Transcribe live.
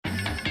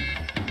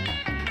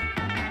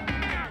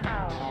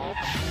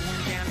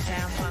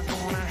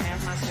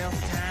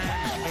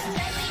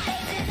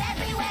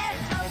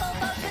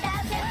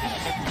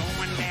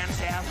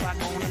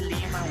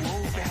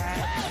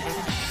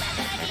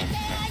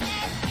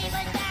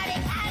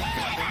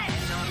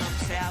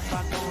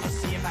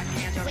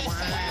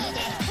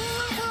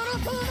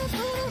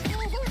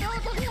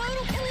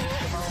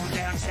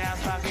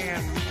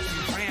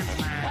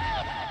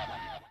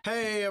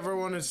Hey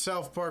everyone, it's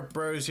South Park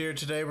Bros here.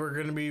 Today we're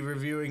going to be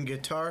reviewing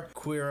Guitar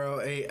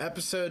Hero, a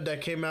episode that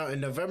came out in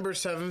November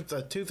 7th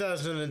of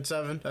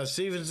 2007,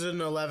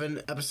 season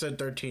 11, episode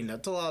 13.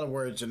 That's a lot of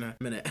words in a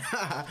minute.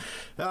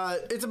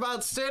 It's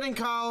about Stan and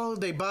Kyle.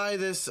 They buy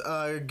this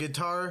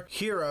Guitar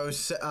Hero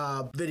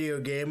video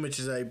game, which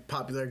is a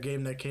popular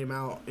game that came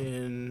out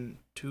in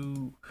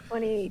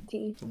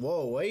 2018.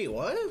 Whoa, wait,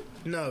 what?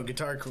 No,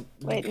 Guitar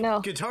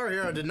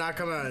Hero did not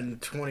come out in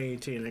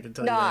 2018. I can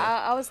tell you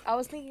that. No, I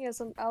was thinking of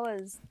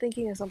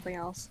something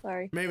else.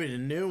 Sorry. Maybe the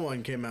new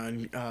one came out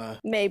in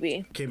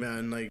came out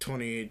in like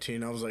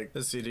 2018. I was like,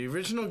 let's see, the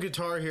original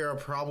Guitar Hero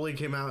probably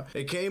came out.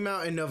 It came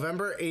out in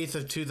November 8th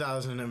of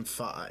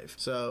 2005.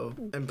 So,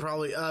 and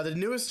probably the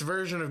newest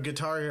version of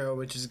Guitar Hero,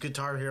 which is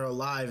Guitar Hero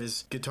Live,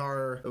 is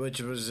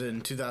which was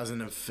in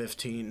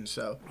 2015.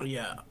 So,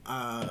 yeah.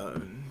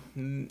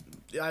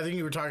 I think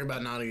you were talking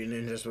about Naughty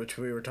Ninjas, which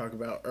we were talking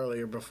about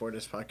earlier before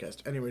this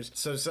podcast. Anyways,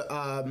 so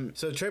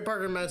Trey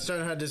Parker and Matt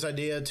Stone had this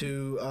idea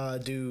to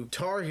do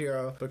Guitar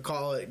Hero, but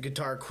call it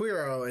Guitar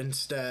Hero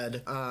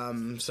instead.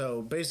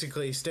 So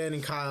basically, Stan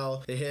and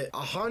Kyle, they hit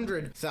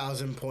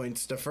 100,000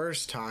 points the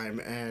first time,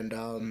 and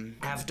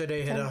after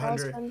they hit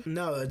 100,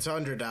 no, it's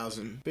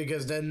 100,000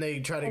 because then they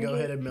try to go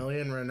hit 1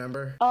 million.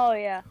 Remember? Oh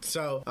yeah.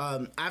 So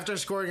after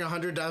scoring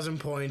 100,000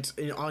 points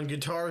on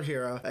Guitar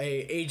Hero,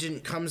 a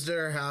agent comes to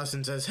their house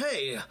and says,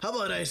 "Hey, how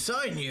about I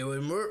sign you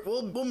and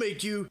we'll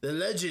make you the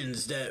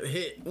legends that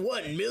hit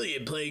 1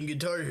 million playing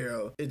Guitar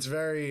Hero." It's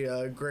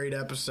very great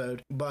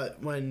episode.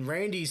 But when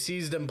Randy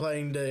sees them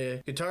playing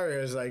the Guitar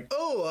Hero, he's like,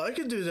 "Oh, I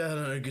can do that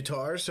on a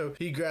guitar." So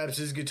he grabs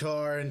his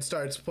guitar and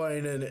starts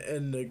playing,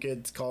 and the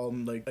kids call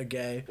him like a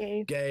gay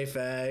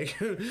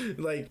fag.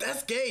 Like,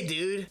 that's gay,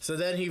 dude. So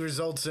then he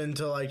results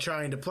into like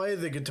trying to play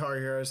the Guitar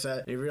Hero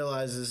set. He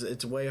realizes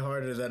it's way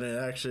harder than it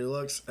actually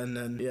looks, and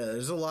then yeah,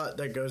 there's a lot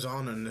that goes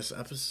on in this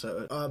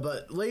episode.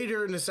 But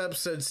later in this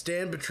episode,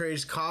 Stan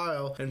betrays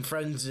Kyle and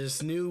friends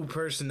this new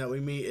person that we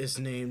meet is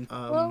named,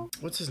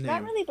 what's his name?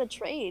 Not really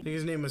betrayed. I think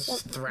his name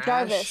was Thrash.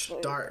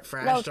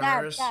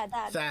 Jarvis.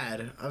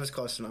 Thad. I was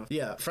close enough.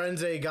 Yeah.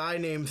 Friends a guy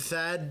named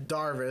Thad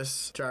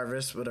Jarvis,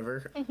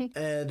 whatever.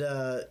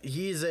 And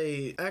he's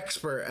a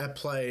expert at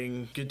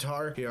playing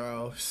Guitar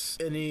Hero.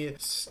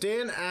 And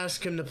Stan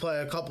asked him to play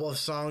a couple of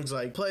songs,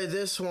 like, play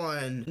this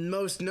one.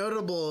 Most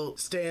notable,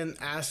 Stan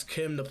asked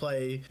him to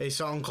play a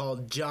song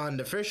called John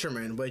the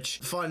Fisherman, which,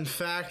 fun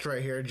fact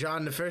right here,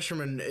 John the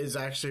Fisherman is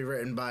actually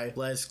written by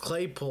Les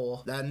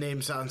Claypool. That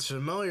name sounds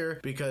familiar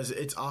because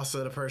it's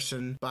also the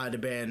person by the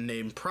band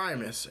named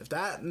Primus. If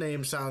that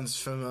name sounds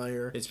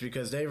familiar, it's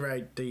because they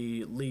write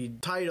the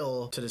lead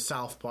title to the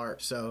South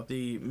Park. So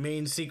the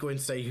main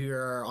sequence they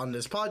hear on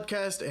this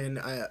podcast and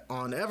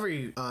on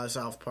every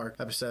South Park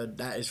episode,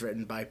 that is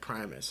written by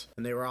Primus.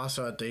 And they were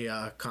also at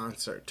the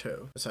concert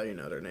too. That's how you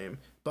know their name.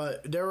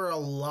 But there were a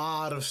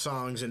lot of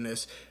songs in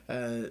this.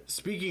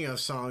 Speaking of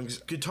songs,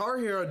 Guitar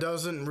Hero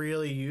doesn't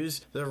really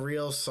use the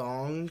real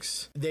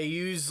songs. They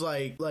use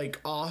like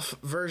off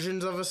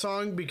versions of a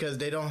song because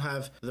they don't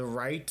have the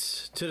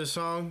rights to the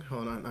song.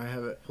 Hold on, I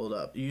have it pulled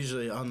up.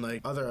 Usually on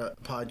like other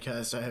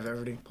podcasts, I have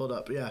everything pulled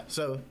up. Yeah,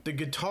 so the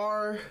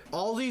guitar,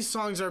 all these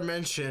songs are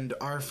mentioned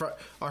are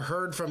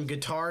heard from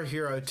Guitar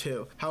Hero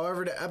 2.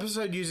 However, the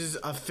episode uses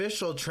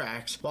official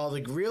tracks while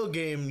the real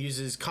game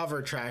uses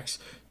cover tracks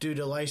due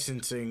to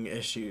licensing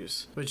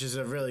issues, which is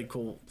a really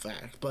cool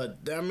fact.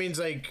 But that means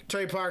like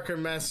Trey Parker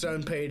and Matt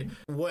Stone paid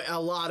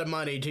a lot of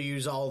money to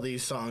use all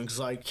these songs,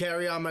 like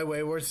Carry On My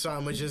Wayward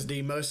Son, which is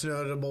the most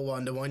notable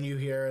one, the one you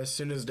hear as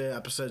soon as the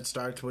episode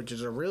starts, which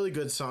is a really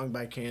good song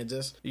by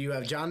Kansas. You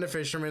have John the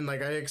Fisherman,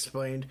 like I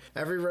explained.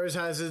 Every Rose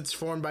Has Its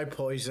Form by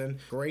Poison,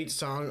 great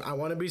song. I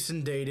Want to Be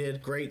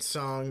Sedated, great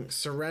song.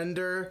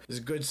 Surrender is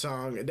a good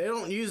song. They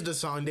don't use the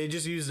song, they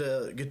just use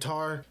the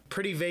guitar.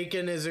 Pretty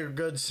Vacant is a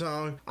good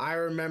song. I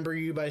Remember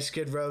You by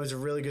Skid Row is a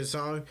really good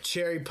song.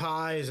 Cherry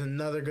Pie is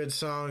another good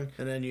song.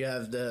 And then you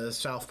have the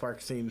South Park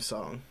theme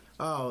song.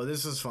 Oh,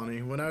 this is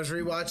funny. When I was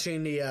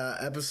rewatching the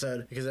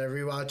episode, because I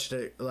rewatched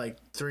it like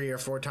 3 or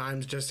 4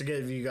 times just to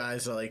give you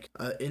guys like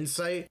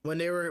insight. When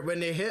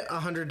they hit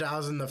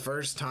 100,000 the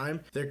first time,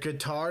 their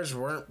guitars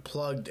weren't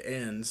plugged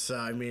in. So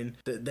I mean,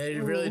 they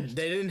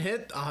didn't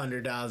hit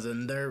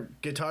 100,000. Their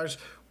guitars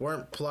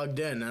weren't plugged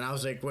in, and I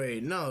was like,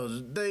 wait, no,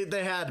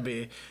 they had to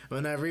be.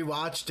 When I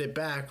rewatched it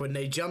back, when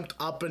they jumped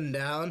up and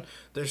down,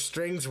 their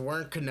strings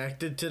weren't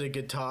connected to the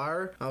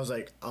guitar. I was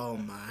like, oh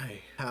my,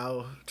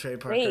 how Trey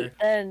Parker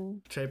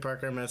and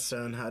Matt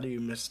Stone, how do you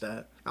miss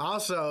that?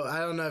 Also, I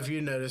don't know if you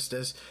noticed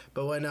this,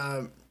 but when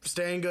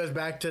Stan goes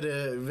back to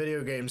the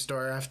video game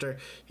store after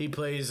he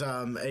plays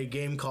a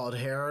game called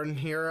Heron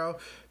Hero,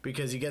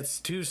 because he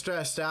gets too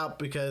stressed out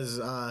because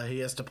he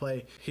has to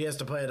play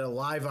at a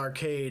live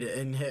arcade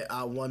and hit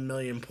 1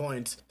 million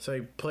points. So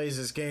he plays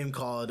this game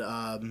called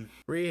what's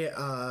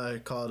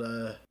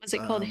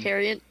it called?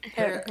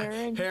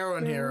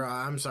 Heron Hero.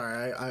 I'm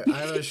sorry, I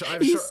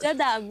have you said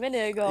that a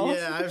minute ago.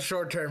 Yeah, I have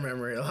short-term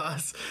memory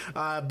loss.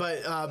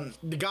 But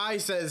the guy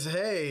says,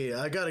 "Hey,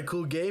 I got a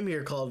cool game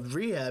here called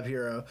Rehab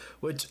Hero,"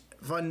 which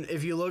fun.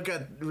 If you look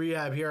at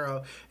Rehab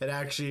Hero, it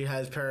actually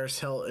has Paris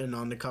Hilton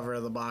on the cover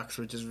of the box,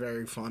 which is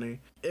very funny.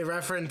 It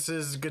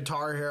references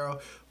Guitar Hero,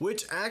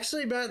 which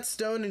actually Matt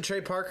Stone and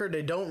Trey Parker,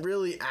 they don't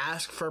really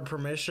ask for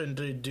permission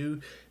to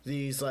do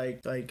these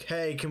like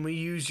hey, can we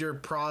use your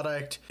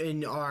product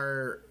in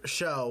our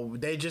show?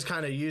 They just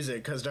kind of use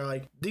it because they're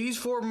like, these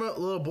four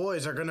little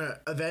boys are gonna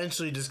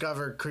eventually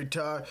discover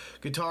Guitar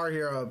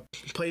Hero,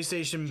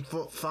 PlayStation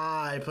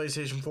 5,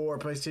 PlayStation 4,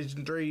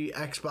 PlayStation 3,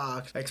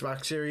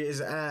 Xbox Series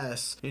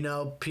S, you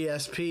know,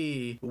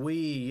 PSP,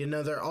 Wii, you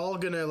know, they're all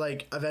gonna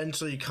like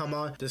eventually come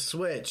on the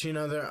Switch, you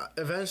know, they're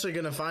eventually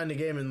gonna find a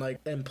game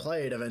and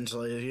play it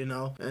eventually, you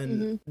know,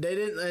 and they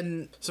didn't.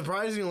 And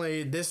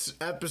surprisingly, this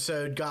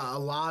episode got a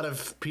lot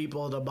of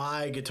people to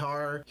buy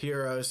Guitar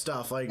Hero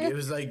stuff. Like, it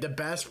was like the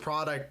best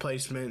product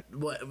placement.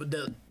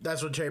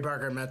 That's what Trey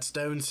Parker and Matt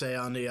Stone say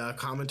on the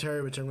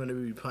commentary, which I'm going to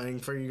be playing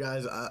for you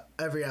guys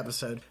every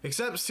episode,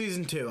 except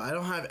season 2. I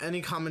don't have any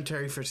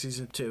commentary for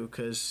season 2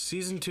 because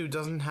season 2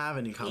 doesn't have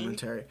any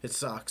commentary. It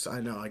sucks. I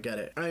know. I get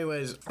it.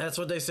 Anyways, that's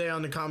what they say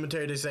on the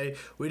commentary. They say,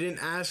 we didn't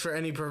ask for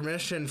any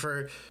permission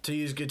to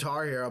use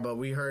Guitar Hero, but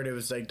we heard it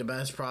was like the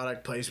best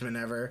product placement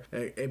ever.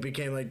 It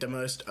became like the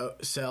most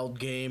sold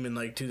game in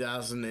like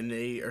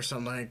 2008 or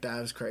something like that.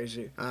 It was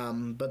crazy.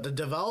 But the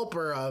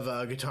developer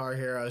of Guitar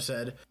Hero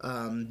said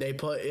they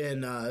put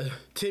in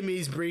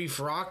Timmy's brief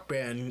rock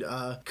band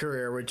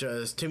career, which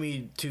was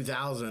Timmy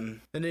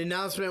 2000, and the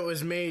announcement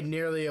was made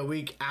nearly a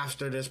week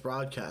after this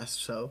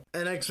broadcast. So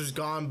NX was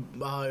gone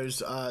while I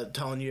was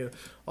telling you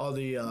all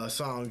the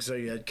songs. So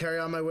you had Carry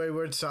On My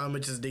Wayward Son,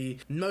 which is the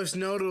most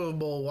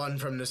notable one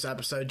from this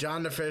episode.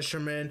 John the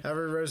Fisherman,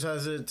 Every Rose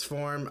Has Its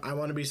Form, I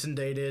Want to Be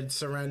Sedated,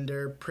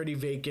 Surrender, Pretty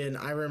Vacant,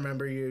 I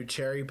Remember You,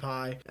 Cherry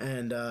Pie,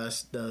 and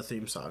the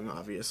theme song,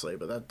 obviously,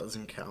 but that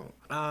doesn't count.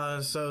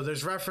 So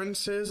there's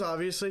references,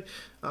 obviously.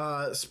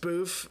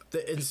 Spoof,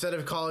 instead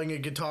of calling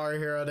it Guitar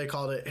Hero, they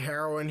called it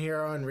Heroin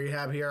Hero and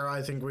Rehab Hero.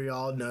 I think we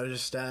all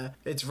noticed that.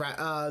 It's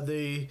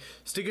the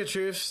Stick of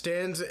Truth,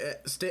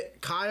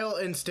 Kyle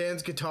and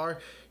Stan's Guitar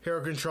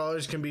Hero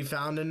controllers can be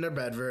found in their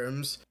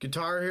bedrooms.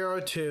 Guitar Hero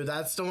 2,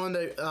 that's the one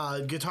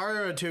that Guitar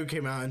Hero 2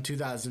 came out in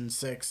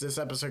 2006. This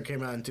episode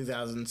came out in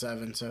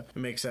 2007, so it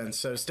makes sense.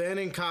 So Stan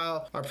and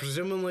Kyle are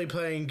presumably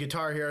playing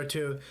Guitar Hero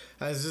 2,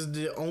 as this is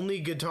the only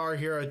Guitar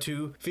Hero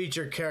 2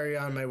 feature Carry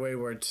On My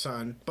Wayward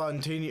Son.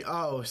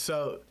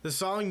 So the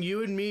song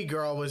You and Me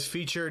Girl was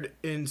featured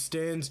in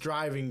Stan's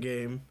driving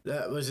game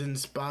that was in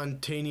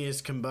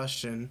Spontaneous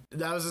Combustion.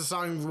 That was the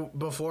song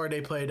before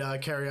they played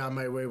Carry On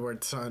My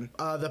Wayward Son.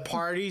 The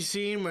party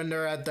scene when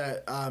they're at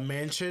that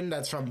mansion,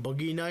 that's from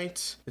Boogie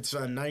Nights. It's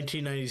a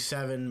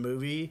 1997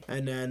 movie.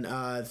 And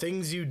then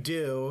Things You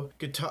Do,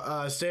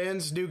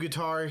 Stan's new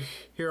Guitar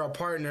Hero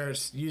partner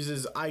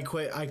uses I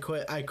quit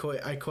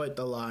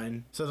the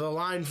line. So the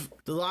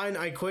line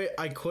I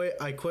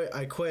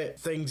quit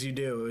Things You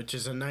Do, which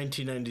is a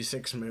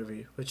 1996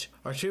 movie, which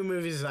are two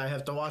movies that I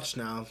have to watch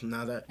now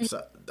that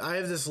so I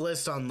have this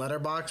list on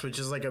Letterboxd, which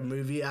is like a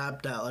movie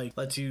app that like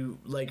lets you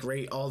like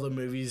rate all the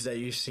movies that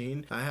you've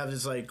seen. I have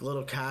this like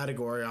little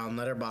category on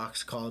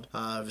Letterboxd called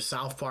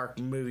South Park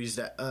movies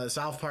that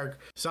South Park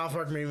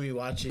made me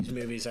watch these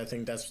movies. I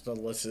think that's what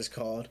the list is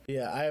called.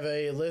 Yeah, I have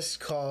a list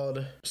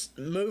called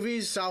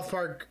Movies South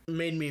Park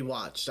Made Me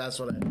Watch. That's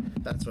what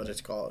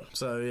it's called.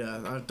 So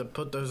yeah, I have to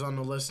put those on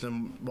the list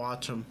and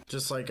watch them,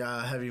 just like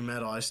Heavy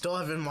Metal. I still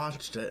haven't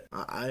watched it.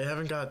 I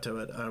haven't got to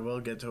it. I will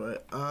get to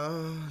it.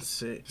 Let's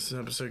see. This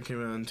episode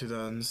came out in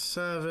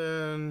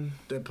 2007.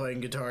 They're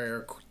playing Guitar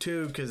Hero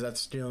 2 because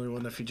that's the only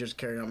one that features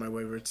Carry On My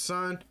Wayward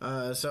Son.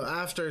 So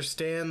after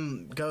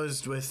Stan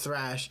goes with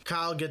Thrash,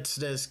 Kyle gets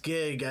this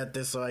gig at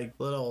this like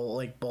little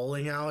like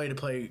bowling alley to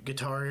play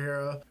Guitar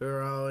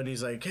Hero, and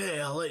he's like, hey,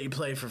 I'll let you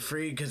play for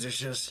free because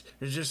you're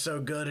just so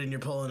good and you're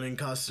pulling in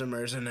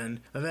customers. And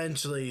then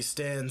eventually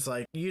Stan's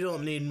like, you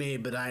don't need me,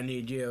 but I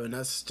need you. And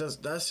that's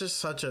just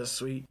such a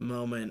sweet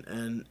moment,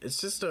 and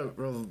it's just a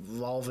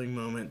revolving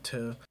moment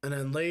too. And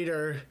then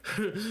later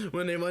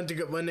when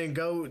they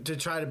go to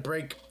try to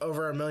break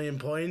over 1 million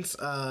points,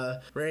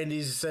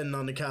 Randy's sitting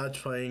on the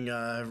couch playing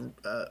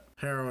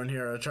Heroin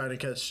Hero, trying to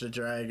catch the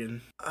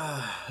dragon.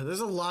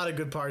 There's a lot of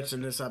good parts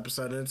in this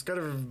episode, and it's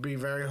gonna be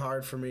very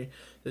hard for me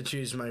to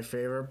choose my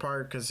favorite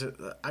part because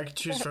I could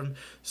choose from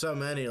so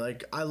many.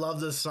 Like, I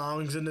love the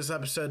songs in this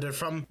episode. They're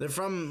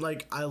from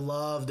like, I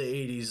love the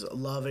 80s.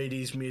 Love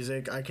 80s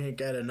music. I can't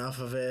get enough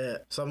of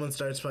it. Someone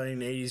starts playing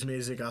 80s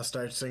music, I'll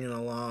start singing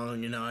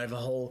along. You know, I have a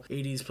whole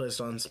 80s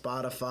playlist on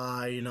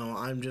Spotify. You know,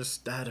 I'm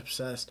just that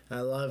obsessed.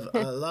 I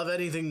love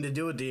anything to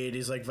do with the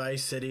 80s, like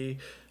Vice City.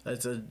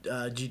 That's a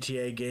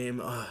GTA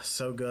game. Oh,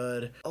 so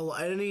good. Oh,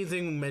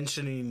 anything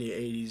mentioning the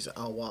 80s,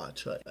 I'll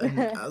watch. And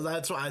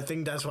that's why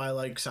I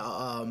like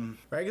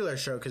regular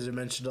show, because it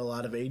mentioned a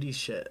lot of 80s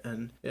shit.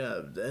 And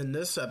yeah, in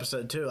this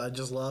episode too, I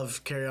just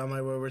love Carry On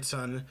My Wayward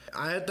Son.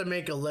 I have to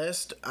make a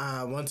list.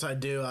 Once I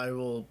do, I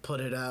will put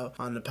it out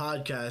on the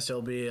podcast.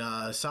 It'll be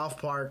South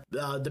Park,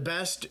 the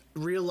best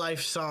real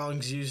life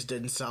songs used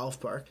in South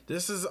Park.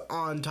 This is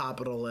on top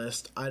of the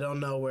list. I don't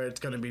know where it's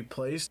going to be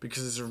placed,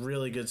 because there's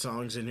really good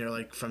songs in here,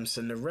 like from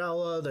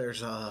Cinderella.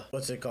 There's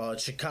what's it called,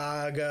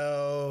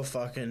 Chicago,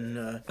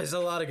 fucking there's a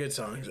lot of good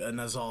songs, and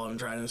that's all I'm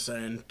trying to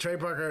say. And Trey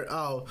Parker,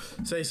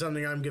 Say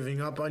Something, I'm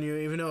Giving Up on You,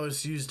 even though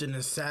it's used in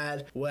a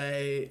sad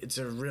way, it's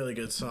a really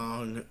good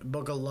song.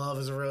 Book of Love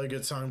is a really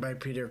good song by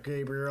Peter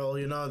Gabriel.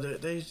 You know,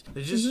 they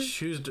just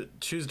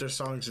choose their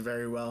songs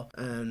very well.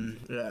 And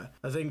yeah,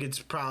 I think it's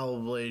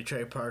probably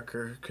Trey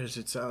Parker, because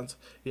it sounds,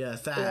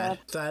 Thad. Yeah.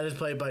 Thad is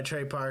played by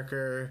Trey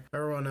Parker.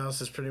 Everyone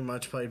else is pretty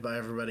much played by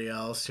everybody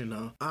else, you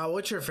know.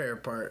 What's your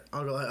favorite part?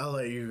 I'll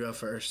let you go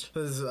first.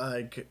 This is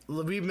like,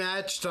 we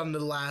matched on the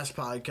last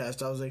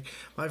podcast. I was like,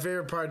 my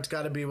favorite part's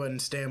got to be when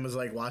Stan was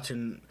like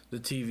watching the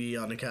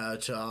TV on the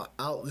couch.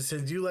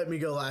 Since you let me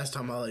go last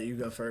time, I'll let you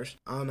go first.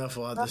 I don't know if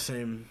we'll have the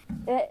same.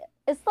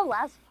 It's the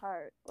last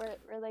part where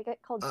they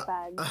get called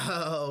fags.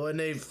 Oh, when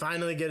they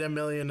finally get 1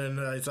 million, and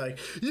it's like,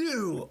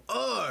 you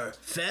are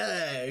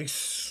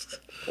fags.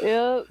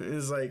 Yep.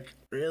 It's like,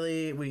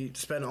 really? We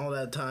spent all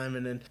that time,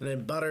 and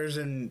then Butters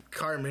and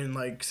Cartman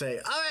like say,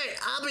 all right,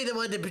 I'll be the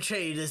one to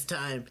betray you this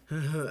time.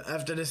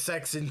 After the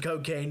sex and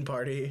cocaine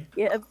party.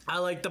 Yep. I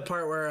like the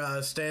part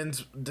where Stan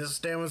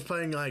was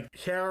playing like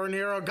Heroin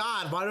Hero.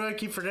 God, why do I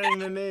keep forgetting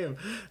the name?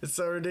 It's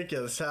so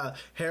ridiculous.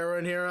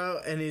 Heroin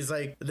Hero, and he's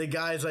like, the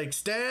guy's like,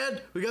 Stan,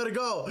 we gotta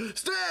go.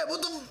 Stan,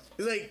 what the?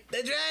 He's like,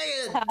 the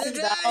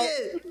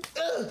dragon.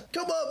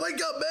 Come on,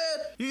 wake up,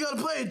 man. You gotta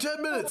play in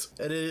 10 minutes.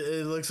 And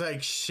it looks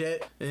like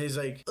shit. And he's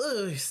like,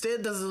 ugh,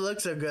 Stan doesn't look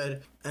so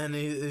good. And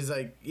he's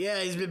like, yeah,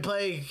 he's been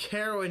playing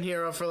Heroin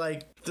Hero for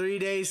like 3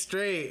 days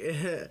straight.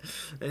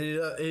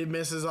 And he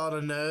misses all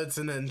the notes.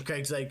 And then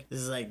Craig's like, this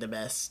is like the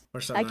best,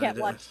 or something. I can't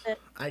watch it.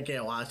 I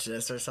can't watch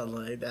this, or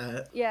something like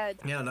that. Yeah.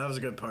 Yeah, that was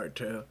a good part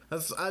too.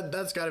 That's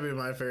got to be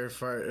my favorite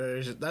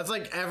part. That's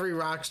like every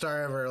rock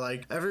star ever.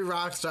 Like every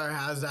rock star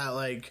has that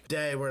like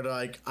day where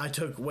like, I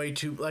took way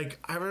too, like,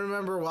 I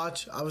remember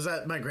I was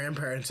at my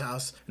grandparents'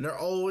 house, and they're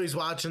always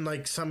watching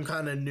like some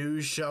kind of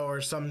news show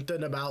or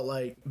something about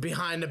like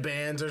behind the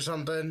bands or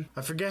something.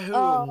 I forget who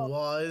it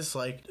was,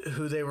 like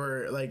who they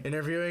were like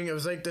interviewing. It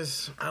was like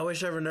this, I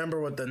wish I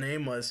remember what the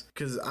name was,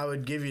 because I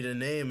would give you the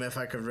name if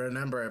I could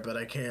remember it, but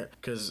I can't,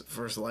 because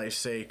for life's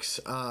sakes.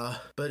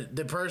 But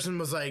the person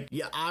was like,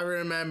 yeah, I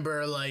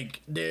remember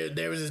like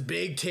there was this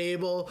big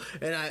table,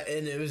 and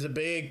it was a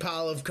big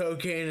pile of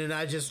cocaine, and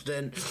I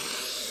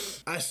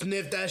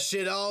sniffed that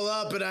shit all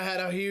up, and I had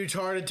a huge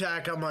heart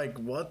attack. I'm like,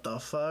 what the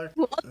fuck?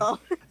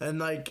 And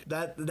like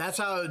that's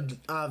how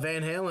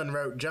Van Halen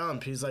wrote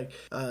Jump. He's like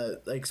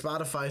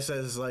Spotify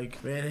says like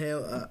Van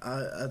Halen.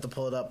 I have to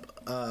pull it up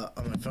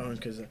on my phone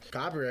because of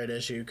copyright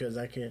issue, because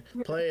I can't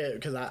play it,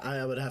 because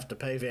I would have to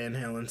pay Van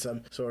Halen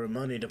some sort of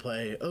money to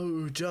play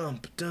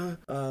Jump. Duh.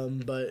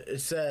 But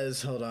it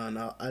says, hold on,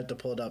 I have to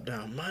pull it up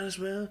now. Might as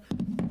well.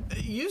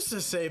 It used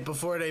to say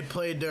before they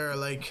played their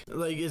like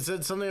it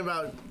said something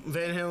about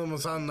Van Halen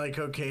was on like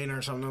cocaine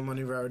or something when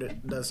he wrote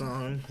that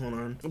song. Hold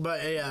on.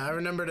 But yeah,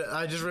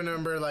 I just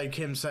remember like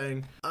him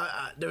saying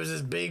there was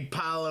this big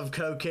pile of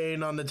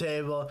cocaine on the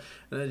table,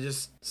 and I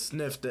just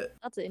sniffed it.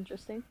 That's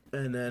interesting.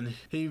 And then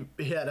he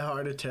had a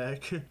heart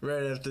attack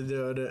right after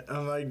doing it.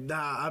 I'm like,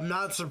 nah, I'm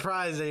not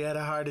surprised that he had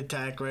a heart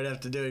attack right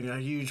after doing a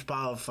huge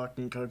pile of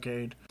fucking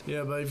cocaine.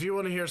 Yeah, but if you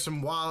want to hear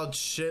some wild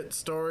shit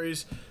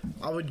stories,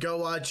 I would go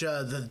watch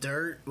The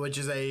Dirt, which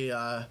is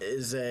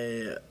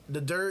The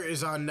Dirt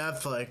is on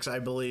Netflix, I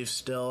believe,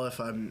 still, if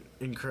I'm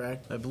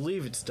incorrect. I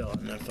believe it's still on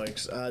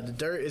Netflix. The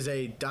Dirt is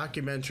a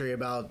documentary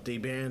about the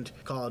band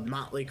called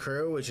Motley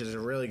Crue, which is a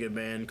really good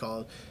band.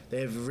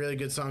 They have a really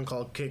good song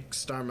called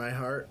Kickstart My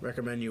Heart.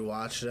 Recommend you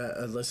watch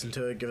that, listen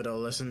to it, give it a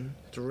listen.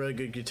 It's a really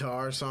good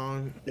guitar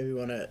song if you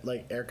want to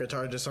like air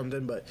guitar to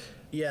something. But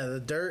yeah, The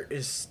Dirt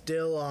is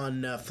still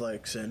on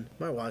Netflix, and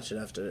I might watch it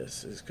after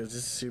this because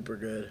it's super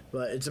good.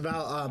 But it's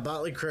about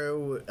Motley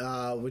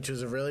Crue, which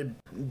is a really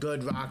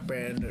good rock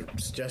band. I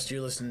suggest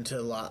you listen to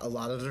a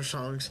lot of their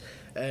songs.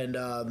 And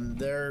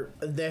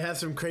they have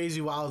some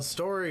crazy wild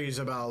stories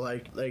about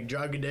like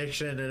drug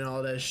addiction and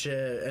all that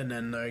shit. And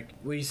then like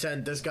we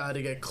sent this guy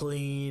to get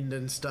cleaned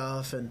and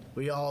stuff, and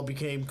we all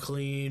became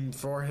clean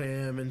for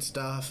him and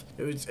stuff.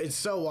 It's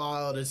so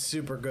wild. It's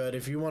super good.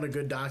 If you want a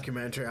good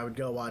documentary, I would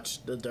go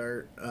watch The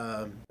Dirt.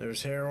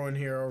 There's Heroin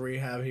Hero,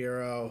 Rehab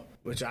Hero,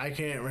 which I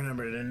can't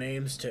remember the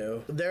names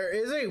to. There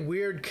is a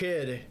weird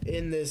kid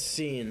in this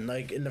scene.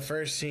 Like in the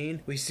first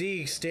scene, we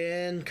see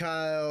Stan,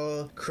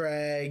 Kyle,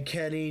 Craig,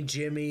 Kenny,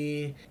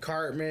 Jimmy,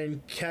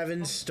 Cartman,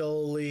 Kevin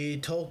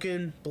Stoley,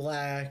 Tolkien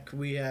Black.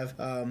 We have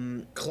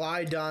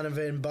Clyde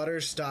Donovan,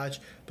 Butterscotch.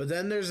 But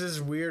then there's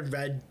this weird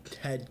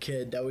redhead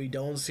kid that we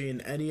don't see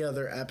in any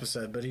other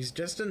episode, but he's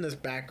just in this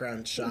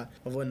background shot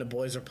of when the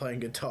boys are playing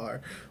guitar.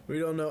 We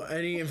don't know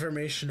any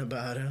information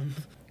about him.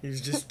 He's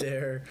just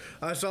there.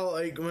 I saw,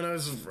 like, when I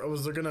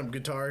was looking up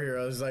Guitar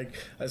Hero,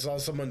 I saw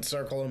someone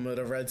circle him with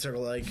a red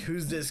circle, like,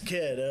 who's this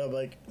kid? And I'm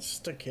like, it's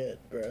just a kid,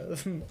 bro.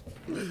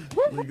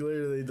 Like,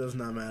 literally does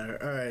not matter.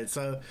 Alright,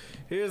 so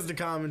here's the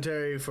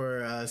commentary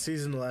for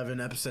season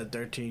 11, episode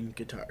 13,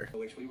 Guitar.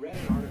 Which we read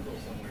an article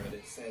somewhere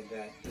that said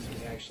that this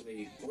was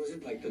actually, what was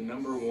it, like the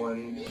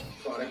 #1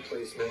 product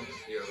placement?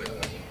 You know,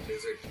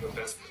 the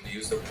best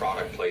use of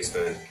product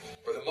placement.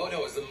 Or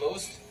it was the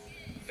most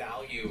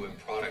value in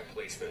product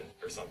placement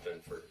or something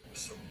for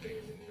something.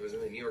 It was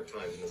in the New York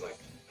Times, and it was like,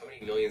 how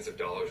many millions of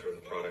dollars worth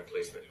of product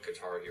placement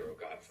Guitar Hero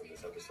got from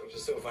this episode? Which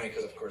is so funny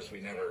because, of course, we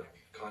never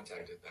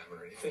contacted them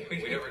or anything.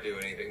 We never do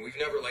anything. We've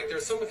never, like,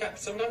 there's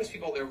sometimes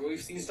people there,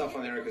 we've seen stuff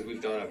on there because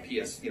we've done a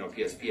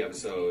PSP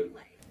episode,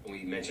 and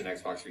we mention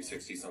Xbox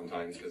 360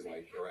 sometimes because,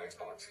 like, or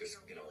Xbox, because,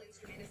 you know,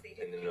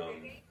 and then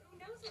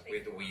we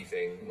had the Wii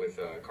thing with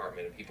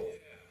Cartman, and people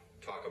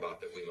talk about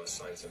that we must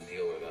sign some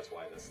deal, or that's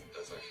why that's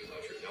actually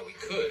not true. Now, we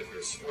could, if we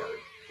were smart,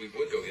 we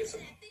would go get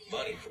some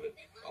money for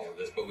all of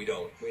this, but we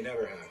don't. We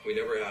never have. We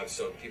never have,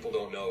 so people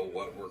don't know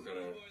what we're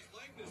gonna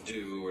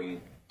do.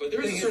 But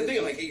there is a certain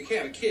thing, like, you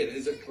can't have a kid.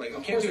 Is it like, you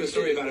can't do a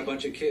story about a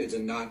bunch of kids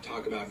and not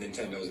talk about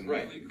Nintendo's and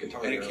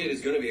Guitar Hero. And a kid is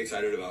going to be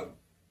excited about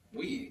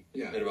Wii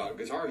and about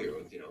Guitar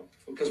Hero, you know.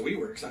 Because we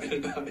were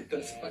excited about it,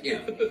 that's why. Yeah,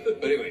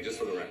 but anyway, just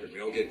for the record, we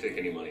don't take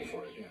any money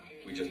for it. Yeah.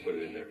 We just put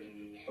it in there.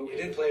 But we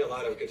did play a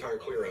lot of Guitar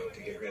Hero to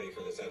get ready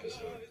for this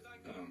episode,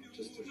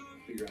 just to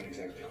figure out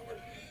exactly how it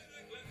worked.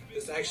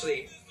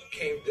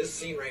 This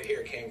scene right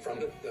here came from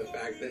the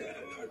fact that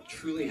it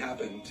truly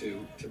happened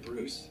to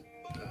Bruce,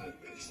 the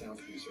sound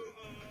producer.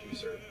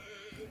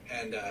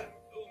 And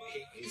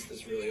he's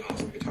this really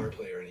awesome guitar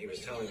player, and he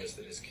was telling us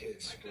that his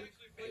kid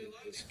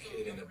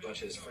and a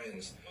bunch of his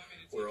friends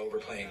were over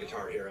playing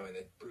Guitar Hero, and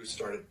that Bruce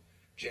started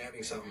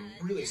jamming something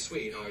really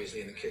sweet,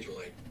 obviously, and the kids were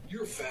like,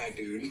 "You're a fag,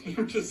 dude."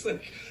 We're just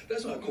like,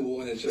 "That's not cool."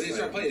 And it's just they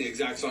started playing the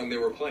exact song they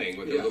were playing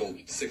with their little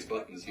 6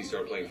 buttons. He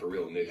started playing for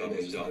real, and they thought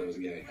it was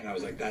gay. And I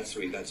was like, "That's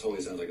sweet. That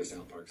totally sounds like a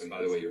South Park." And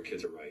by the way, your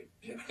kids are right.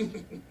 Yeah,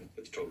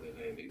 it's totally a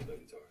name. You play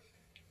guitar.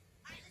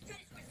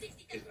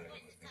 He's not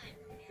even listening.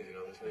 Did you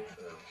know this name?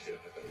 No, shit,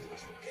 I thought he was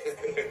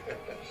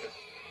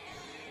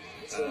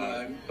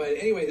listening. But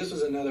anyway, this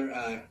was another.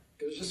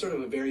 It was just sort of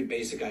a very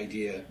basic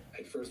idea.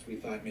 At first, we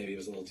thought maybe it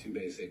was a little too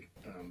basic,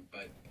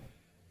 but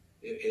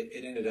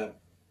it ended up.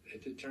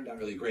 It turned out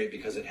really great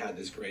because it had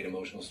this great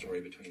emotional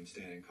story between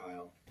Stan and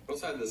Kyle. I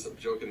also had this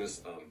joke in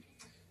this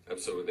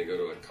episode where they go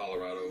to a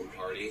Colorado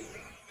party,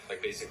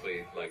 like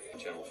basically like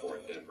Channel 4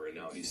 in Denver, and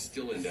now he's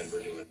still in Denver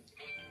doing,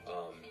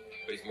 but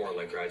he's more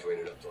like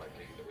graduated up to like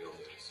maybe the real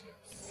news.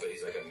 But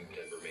he's like a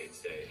Denver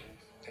mainstay.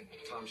 And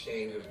Tom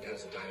Shane, who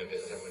has a time to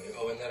visit everyone.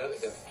 Oh, and that other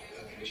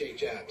Jake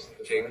Jabs.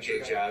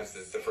 Jake Jabs,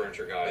 the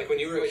furniture guy. Like when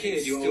you were a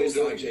kid, you always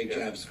saw Jake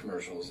Jabs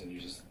commercials, and you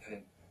just.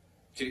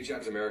 Jake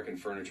Jabs' American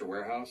Furniture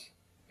Warehouse.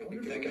 I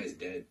wonder if that guy's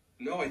dead.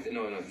 No,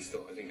 no, he's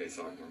still. I think I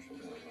saw a commercial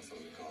for like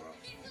something in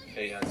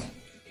Colorado. And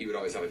he would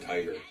always have a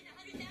tiger.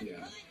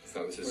 Yeah. So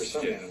that was his or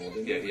some shit. animal.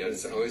 Didn't yeah, he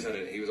always had.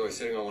 He was always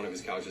sitting on one of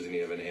his couches, and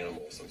he'd have an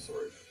animal of some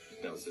sort.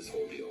 That was his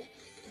whole deal.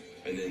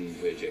 And then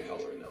we had Jay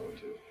Cutler in that one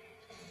too.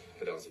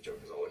 But that was a joke.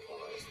 It was all like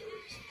Colorado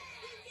stories.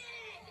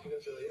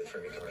 That's really it for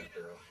Guitar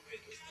Hero.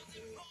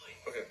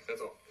 Okay,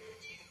 that's all.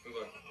 Move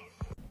on.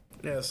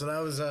 Yeah, so that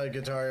was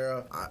Guitar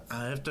Hero.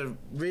 I have to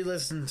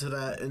re-listen to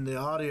that in the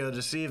audio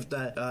to see if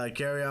that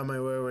Carry On My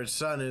Wayward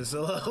Son is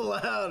a little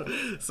loud.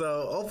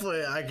 So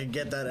hopefully I can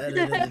get that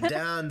edited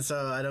down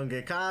so I don't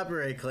get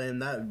copyright claim.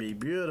 That would be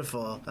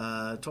beautiful.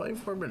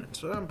 24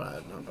 minutes. Not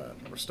bad, not bad.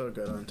 We're still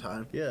good on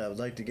time. Yeah, I would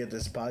like to get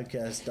this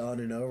podcast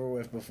done and over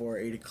with before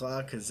 8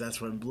 o'clock because that's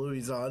when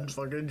Bluey's on.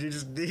 Fucking D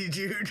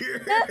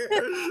Junior.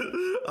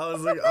 I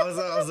was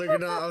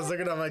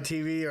looking at my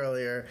TV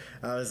earlier.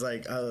 I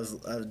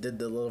did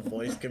the little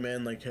voice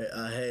command like,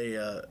 hey,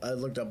 I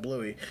looked up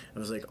Bluey. It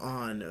was like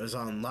on. It was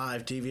on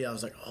live TV. I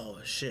was like, oh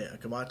shit, I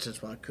could watch this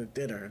while I cook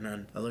dinner. And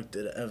then I looked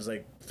at it. It was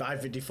like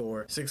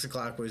 5:54. 6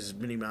 o'clock was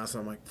Minnie Mouse.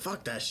 And I'm like,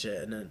 fuck that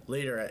shit. And then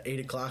later at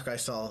 8 o'clock, I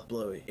saw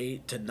Bluey.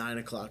 8 to 9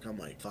 o'clock, I'm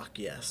like, fuck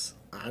yes.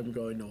 I'm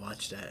going to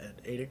watch that at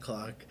 8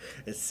 o'clock.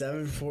 It's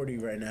 7:40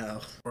 right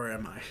now. Where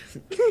am I?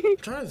 I'm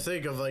trying to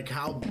think of like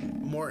how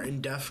more in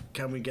depth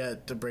can we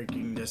get to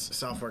breaking this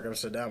South Park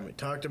episode down. We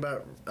talked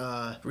about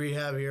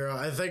Rehab Hero.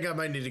 I think I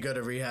might need to go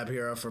to Rehab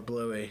Hero for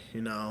Bluey. You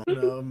know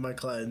my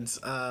cleanse.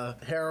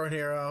 Heroin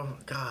Hero.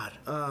 God.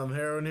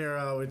 Heroin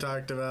Hero. We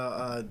talked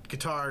about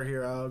Guitar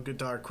Hero,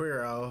 Guitar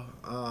Queero.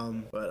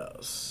 What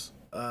else?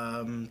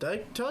 Did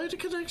I tell you the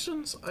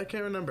connections? I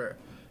can't remember.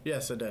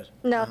 Yes, I did.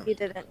 No, you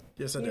didn't.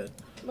 Yes, I did.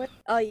 What?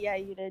 Oh, yeah,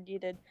 you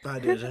did. I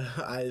did.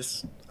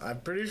 I'm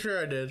pretty sure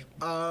I did.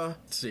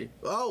 Let's see.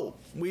 Oh,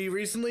 we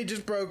recently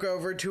just broke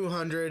over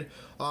 200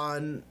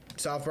 on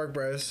South Park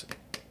Bros.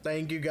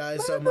 Thank you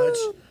guys so much.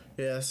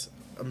 Yes,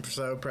 I'm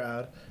so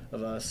proud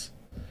of us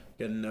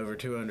getting over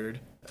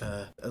 200.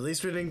 At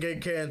least we didn't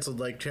get canceled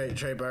like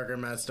Trey Parker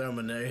and Matt Stone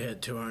when they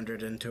hit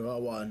 200 and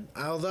 201.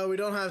 Although we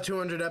don't have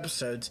 200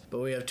 episodes, but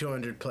we have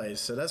 200 plays.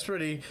 So that's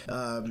pretty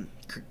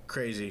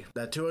crazy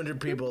that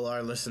 200 people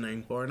are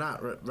listening, or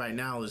not right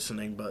now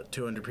listening, but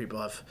 200 people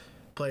have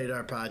played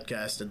our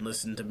podcast and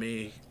listened to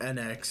me,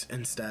 NX,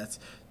 and Stats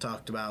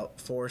talked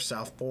about 4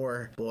 South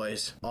 4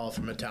 boys, all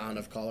from a town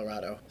of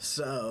Colorado.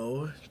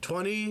 So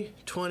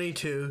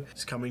 2022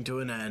 is coming to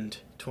an end.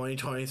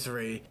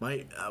 2023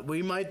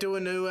 we might do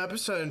a new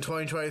episode in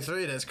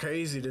 2023. That's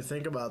crazy to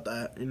think about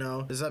that. You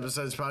know, this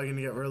episode's probably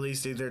gonna get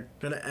released, either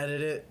gonna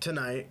edit it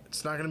tonight.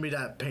 It's not gonna be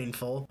that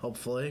painful,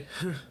 hopefully.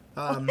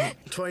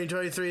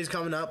 2023 is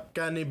coming up.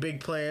 Got any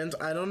big plans?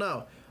 I don't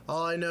know.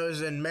 All I know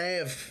is in May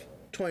of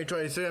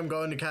 2023, I'm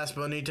going to Casa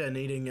Bonita and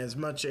eating as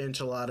much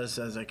enchiladas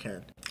as I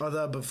can.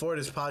 Although before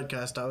this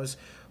podcast, I was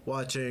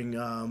watching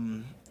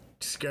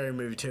Scary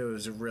Movie 2. It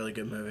was a really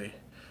good movie.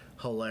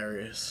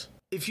 Hilarious.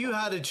 If you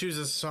had to choose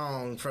a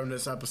song from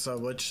this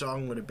episode, which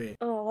song would it be?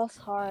 Oh, that's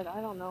hard.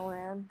 I don't know,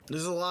 man.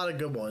 There's a lot of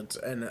good ones,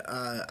 and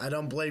I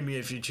don't blame you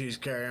if you choose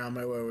Carry On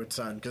My Wayward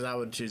Son, because I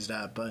would choose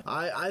that. But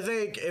I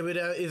think it would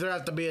either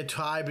have to be a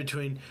tie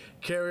between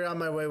Carry On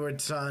My Wayward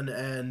Son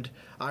and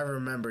I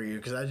Remember You,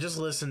 because I just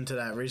listened to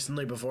that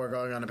recently before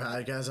going on a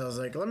podcast. I was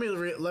like, let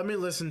me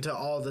listen to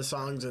all the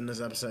songs in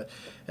this episode.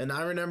 And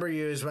I Remember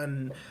You is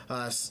when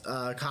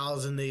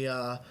Kyle's in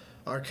the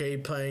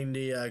arcade playing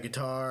the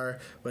guitar.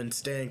 When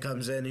Stan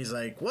comes in, he's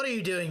like, "What are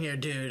you doing here,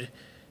 dude?"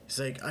 He's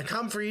like, "I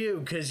come for you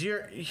because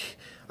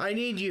I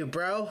need you,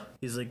 bro."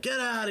 He's like, "Get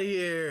out of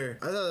here."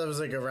 I thought that was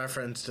like a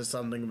reference to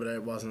something, but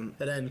it wasn't.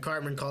 And then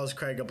Cartman calls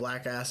Craig a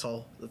black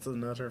asshole. That's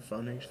another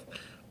funny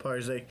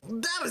part. He's like,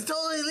 "That was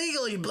totally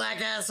illegal, you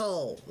black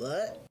asshole."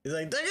 What? He's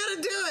like, "They're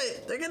gonna do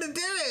it. They're gonna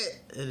do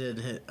it." It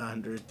didn't hit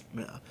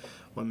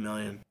 1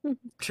 million.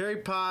 Cherry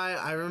Pie,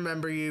 I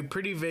Remember You,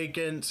 Pretty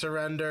Vacant,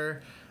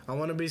 Surrender, I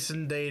Want to Be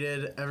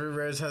Sedated, Every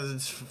Rose Has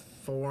Its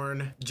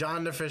Thorn,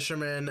 John the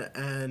Fisherman,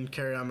 and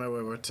Carry On My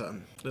Wayward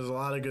Son. There's a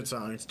lot of good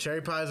songs.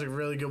 Cherry Pie is a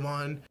really good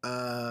one.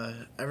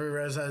 Every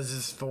Rose Has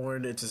Its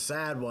Thorn. It's a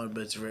sad one,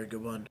 but it's a very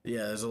good one.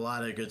 Yeah, there's a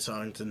lot of good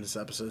songs in this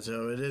episode,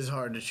 so it is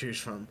hard to choose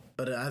from.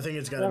 But I think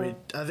it's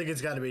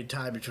gotta be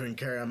tied between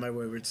Carry On My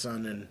Wayward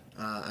Son and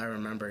I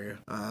Remember You.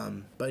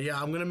 But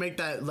yeah, I'm gonna make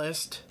that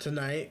list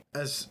tonight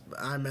as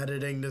I'm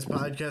editing this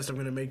podcast. I'm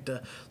gonna make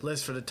the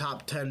list for the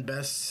top 10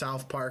 best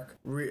South Park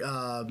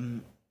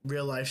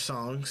real life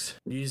songs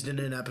used in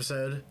an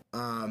episode.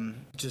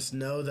 Just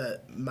know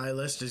that my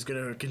list is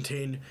going to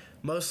contain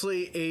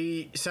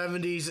mostly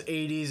 70s,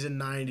 80s, and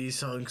 90s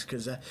songs,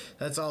 because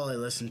that's all I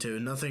listen to.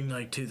 Nothing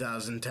like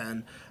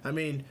 2010. I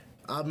mean,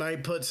 I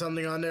might put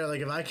something on there,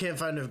 like if I can't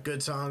find a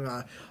good song,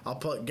 I'll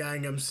put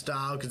Gangnam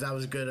Style, because that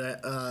was good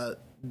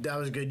that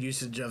was good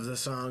usage of the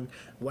song.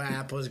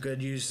 WAP was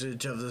good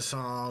usage of the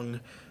song.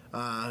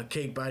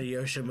 Cake by the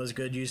Ocean was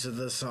good use of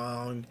the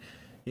song.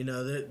 You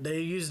know, they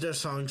use their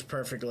songs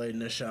perfectly in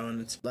this show,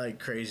 and it's like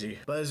crazy.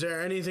 But is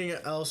there anything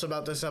else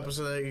about this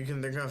episode that you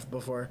can think of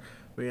before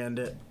we end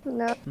it?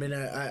 No.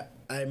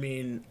 I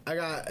mean, I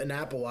got an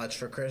Apple Watch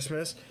for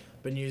Christmas.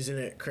 Been using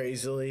it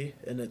crazily,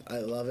 and I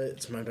love it.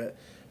 It's my bet.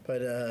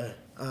 But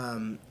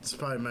it's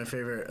probably my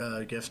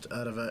favorite gift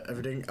out of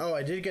everything. Oh,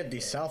 I did get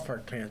these South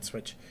Park pants,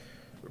 which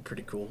were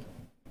pretty cool.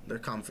 They're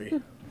comfy.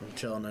 I'm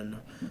chilling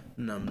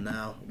in them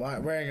now.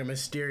 Wearing a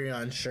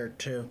Mysterion shirt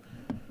too.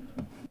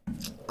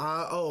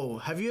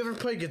 Have you ever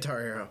played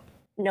Guitar Hero?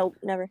 Nope,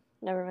 never,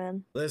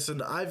 man.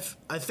 Listen, I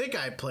think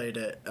I played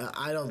it.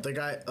 I don't think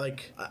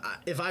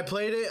if I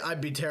played it,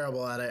 I'd be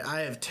terrible at it.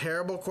 I have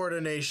terrible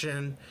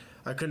coordination.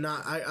 I could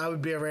not. I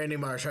would be a Randy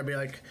Marsh. I'd be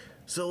like,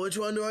 so which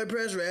one do I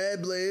press?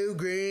 Red, blue,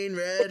 green,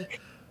 red.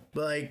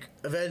 But like,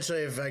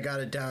 eventually, if I got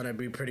it down, I'd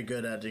be pretty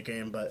good at the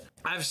game. But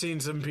I've seen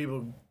some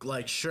people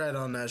like shred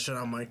on that shit.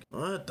 I'm like,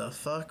 what the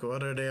fuck?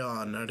 What are they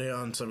on? Are they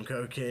on some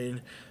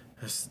cocaine?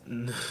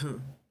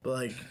 But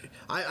like,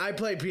 I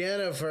play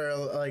piano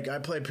I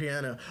play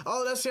piano.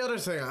 Oh, that's the other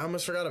thing. I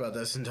almost forgot about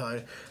this until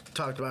I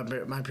talked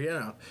about my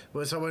piano.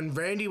 So when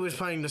Randy was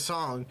playing the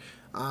song,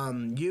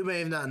 you may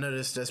have not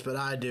noticed this, but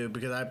I do,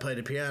 because I play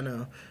the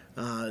piano.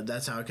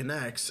 That's how it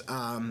connects.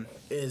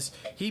 Is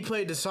he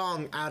played the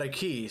song out of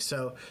key.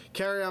 So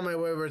Carry On My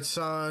Wayward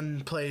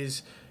Son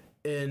plays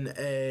in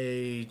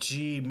a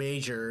G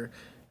major.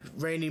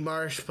 Randy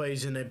Marsh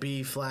plays in a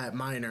B flat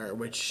minor,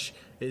 which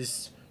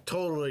is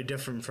totally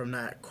different from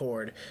that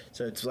chord.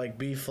 So it's like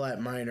B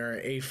flat minor,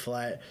 A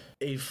flat,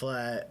 E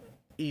flat,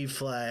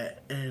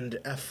 and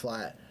F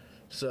flat.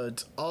 So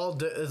it's all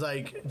it's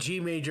like G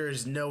major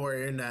is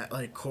nowhere in that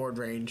like chord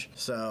range.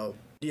 So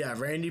yeah,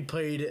 Randy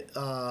played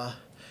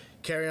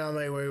Carry On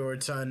My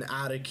Wayward Son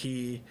out of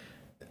key.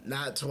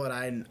 That's what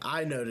I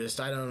noticed.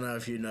 I don't know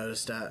if you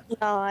noticed that.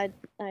 No, I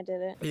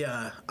didn't.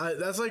 Yeah,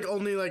 that's like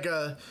only like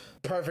a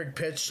perfect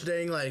pitch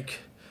thing. Like,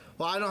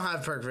 well, I don't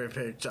have perfect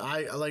pitch.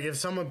 Like if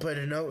someone played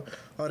a note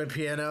on a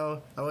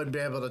piano, I wouldn't be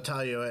able to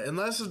tell you it,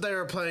 unless if they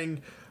were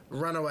playing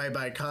 "Runaway"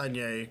 by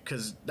Kanye,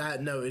 because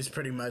that note is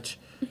pretty much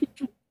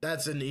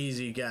that's an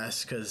easy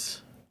guess,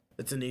 because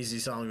it's an easy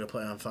song to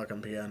play on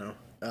fucking piano.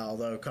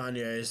 Although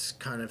Kanye is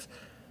kind of,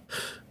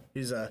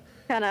 he's a,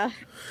 Kinda.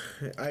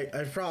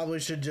 I probably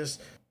should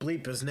just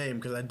bleep his name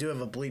because I do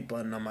have a bleep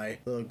button on my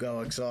little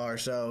Go XR,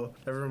 so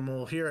everyone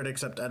will hear it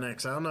except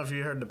NX. I don't know if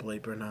you heard the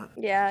bleep or not.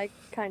 Yeah, I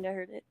kinda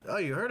heard it. Oh,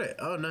 you heard it?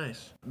 Oh,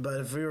 nice. But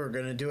if we were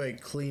gonna do a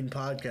clean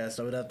podcast,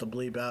 I would have to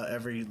bleep out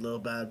every little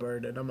bad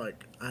word, and I'm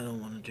like, I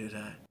don't want to do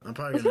that. I'm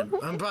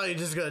probably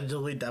just gonna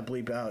delete that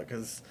bleep out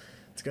because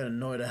it's gonna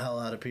annoy the hell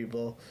out of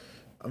people.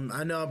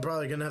 I know I'm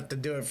probably gonna have to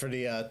do it for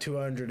the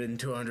 200 and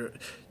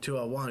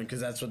 201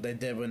 because that's what they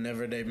did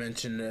whenever they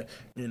mentioned it,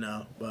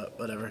 but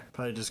whatever.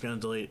 Probably just gonna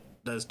delete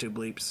those 2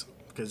 bleeps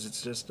because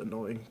it's just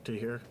annoying to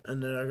hear.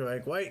 And then I'll go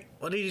like, wait,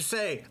 what did you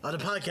say on the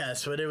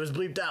podcast when it was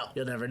bleeped out?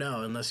 You'll never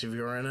know unless you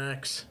were an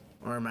X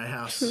or in my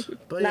house.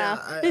 But Nah.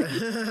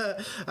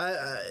 I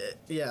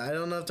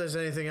don't know if there's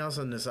anything else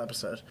on this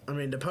episode. I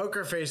mean, the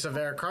poker face of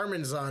Eric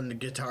Carmen's on the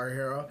Guitar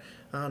Hero.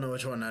 I don't know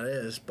which one that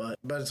is, but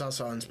it's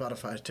also on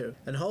Spotify too.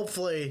 And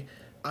hopefully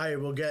I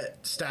will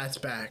get stats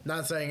back.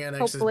 Not saying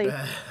NX is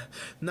bad.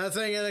 Not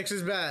saying NX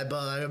is bad,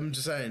 but I'm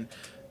just saying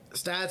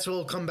stats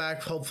will come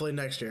back hopefully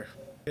next year.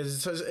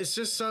 It's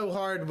just so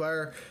hard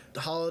where the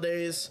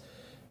holidays,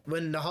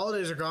 when the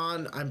holidays are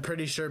gone, I'm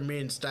pretty sure me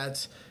and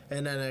Stats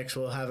and NX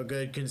will have a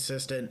good,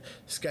 consistent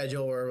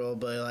schedule where we'll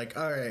be like,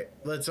 all right,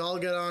 let's all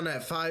get on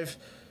at 5.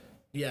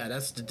 Yeah,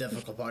 that's the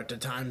difficult part, the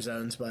time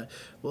zones, but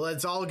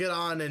let's all get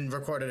on and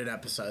record an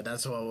episode.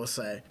 That's what we'll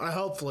say.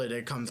 Hopefully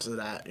it comes to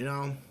that,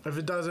 If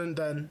it doesn't,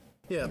 then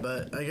yeah,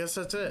 but I guess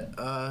that's it.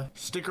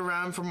 Stick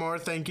around for more.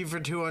 Thank you for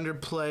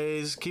 200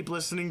 plays. Keep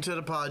listening to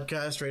the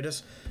podcast. Rate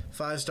us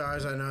 5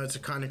 stars. I know it's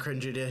kind of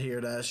cringy to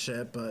hear that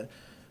shit, but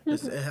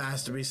it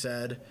has to be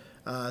said.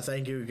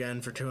 Thank you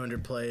again for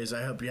 200 plays.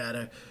 I hope you had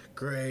a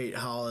great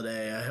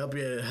holiday. I hope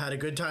you had a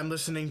good time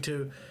listening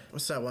to,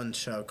 what's that one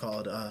show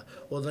called?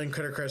 Well Then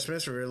Critter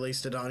Christmas. We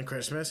released it on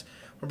Christmas.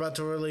 We're about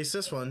to release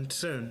this one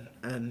soon,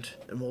 and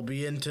we'll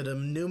be into the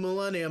new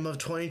millennium of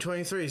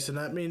 2023, so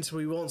that means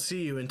we won't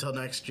see you until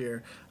next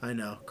year. I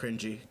know,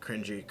 cringy.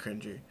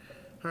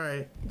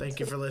 Alright, thank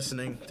you for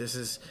listening. This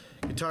is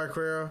Guitar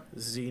Queero,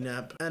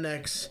 ZNAP,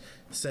 NX,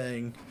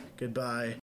 saying goodbye.